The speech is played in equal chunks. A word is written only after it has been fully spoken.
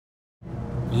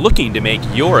Looking to make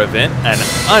your event an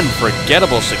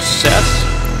unforgettable success?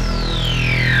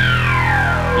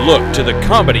 Look to the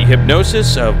comedy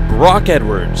hypnosis of Brock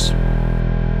Edwards.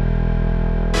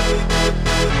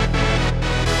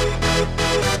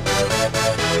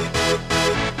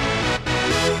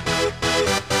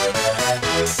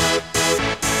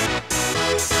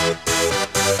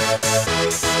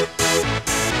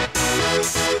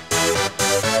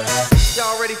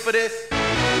 Y'all ready for this?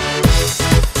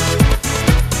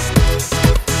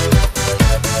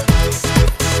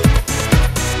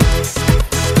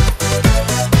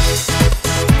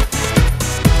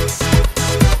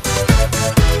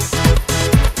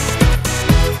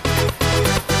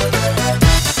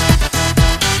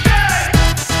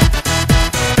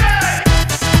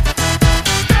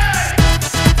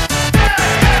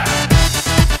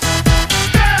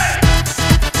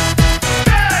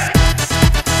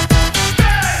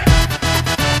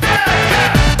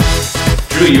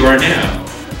 Who you are now,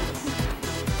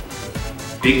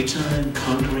 big-time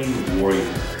conquering warrior.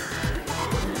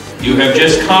 You have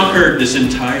just conquered this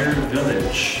entire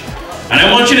village, and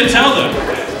I want you to tell them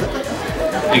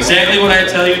exactly what I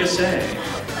tell you to say.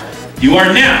 You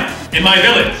are now in my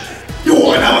village. You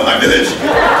are now in my village.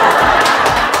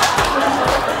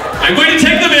 I'm going to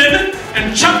take them in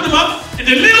and chop them up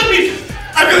into little pieces.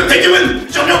 I'm going to take you in,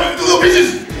 chop you up into little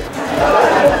pieces.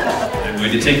 I'm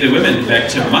going to take the women back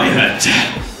to my hut.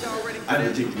 I'm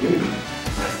going to take the women.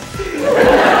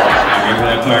 We're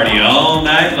going to party all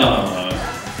night long.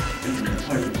 I'm going to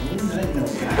party all night long.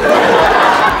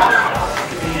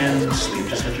 And sleep,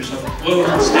 just let yourself.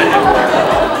 Whoa, stand up.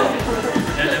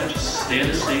 Stand up, just stay in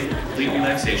a state of complete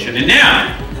relaxation. And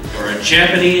now, you're a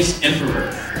Japanese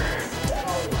emperor.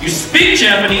 You speak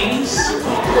Japanese,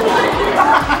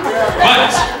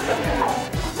 but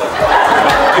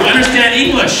you understand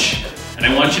English. And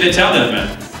I want you to tell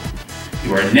them,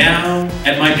 you are now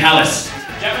at my palace.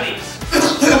 Japanese.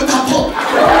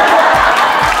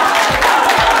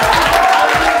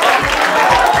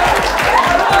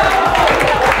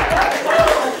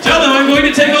 Tell them I'm going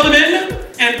to take all the men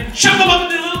and chop them up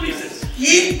into little pieces.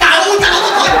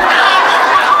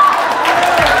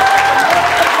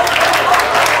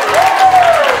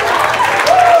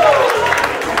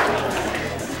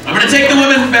 I'm going to take the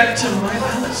women back to my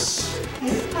palace.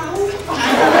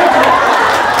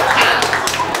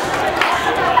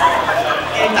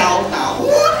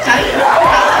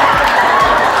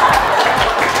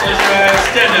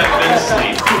 Stand up and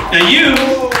sleep. Now you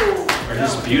are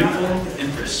his beautiful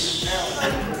empress.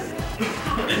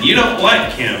 And you don't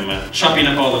like him chopping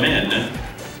up all the men.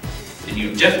 And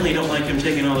you definitely don't like him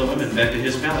taking all the women back to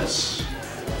his palace.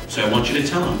 So I want you to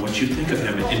tell him what you think of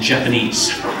him in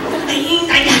Japanese.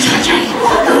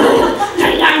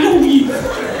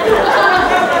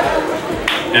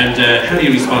 And how do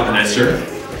you respond to that, sir?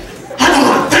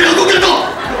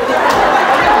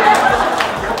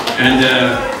 And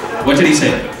what did he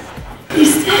say? He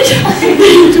said,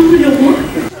 do it more.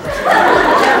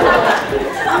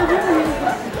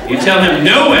 You tell him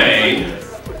no way.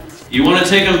 You want to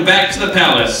take him back to the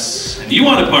palace, and you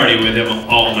want to party with him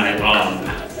all night long.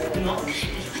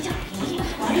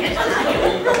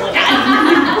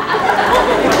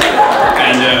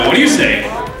 And what do you say?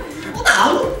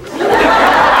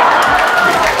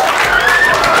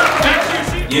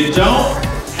 You don't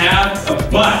have a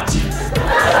butt.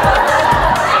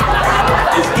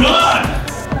 It's gone.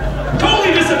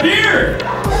 Totally disappeared.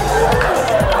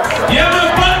 You have no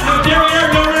butt, no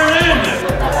derriere, no rear end,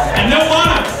 and no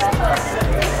bottom.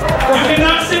 You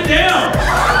cannot sit down.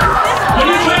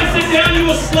 When you try to sit down, you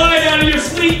will slide out of your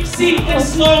seat in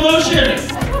slow motion.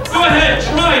 Go ahead,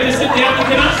 try to sit down. You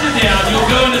cannot sit down. You'll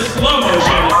go into slow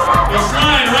motion. You'll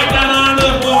slide right down onto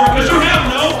the floor because you have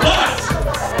no butt.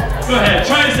 Go ahead,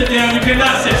 try to sit down. You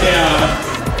cannot sit down.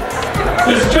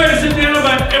 Just try to sit down,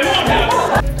 but it won't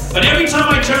happen. But every time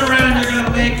I turn around, you're going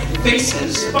to make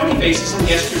faces, funny faces and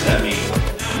gestures at me.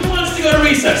 Who wants to go to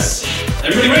recess?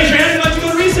 Everybody raise your hands if you'd like to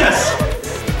go to recess.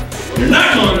 You're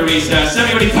not going to recess.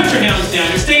 Everybody put your hands down.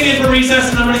 You're staying in for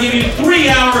recess, and I'm going to give you 3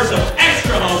 hours of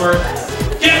extra homework.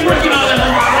 Get working on that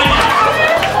homework right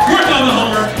now. Work on the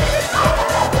homework.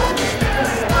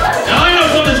 Now I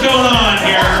know something's going on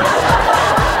here.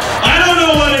 I don't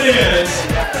know what it is,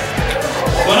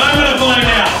 but I'm going to find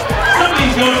out.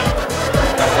 Somebody's going to...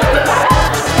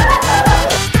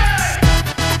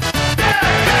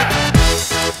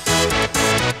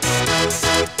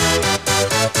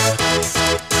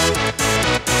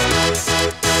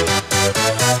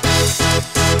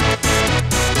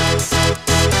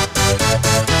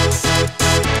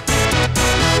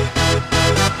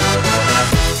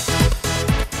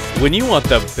 When you want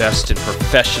the best in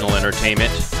professional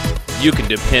entertainment, you can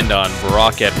depend on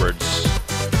Brock Edwards.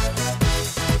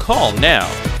 Call now,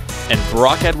 and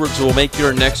Brock Edwards will make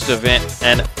your next event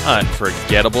an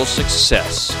unforgettable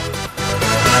success.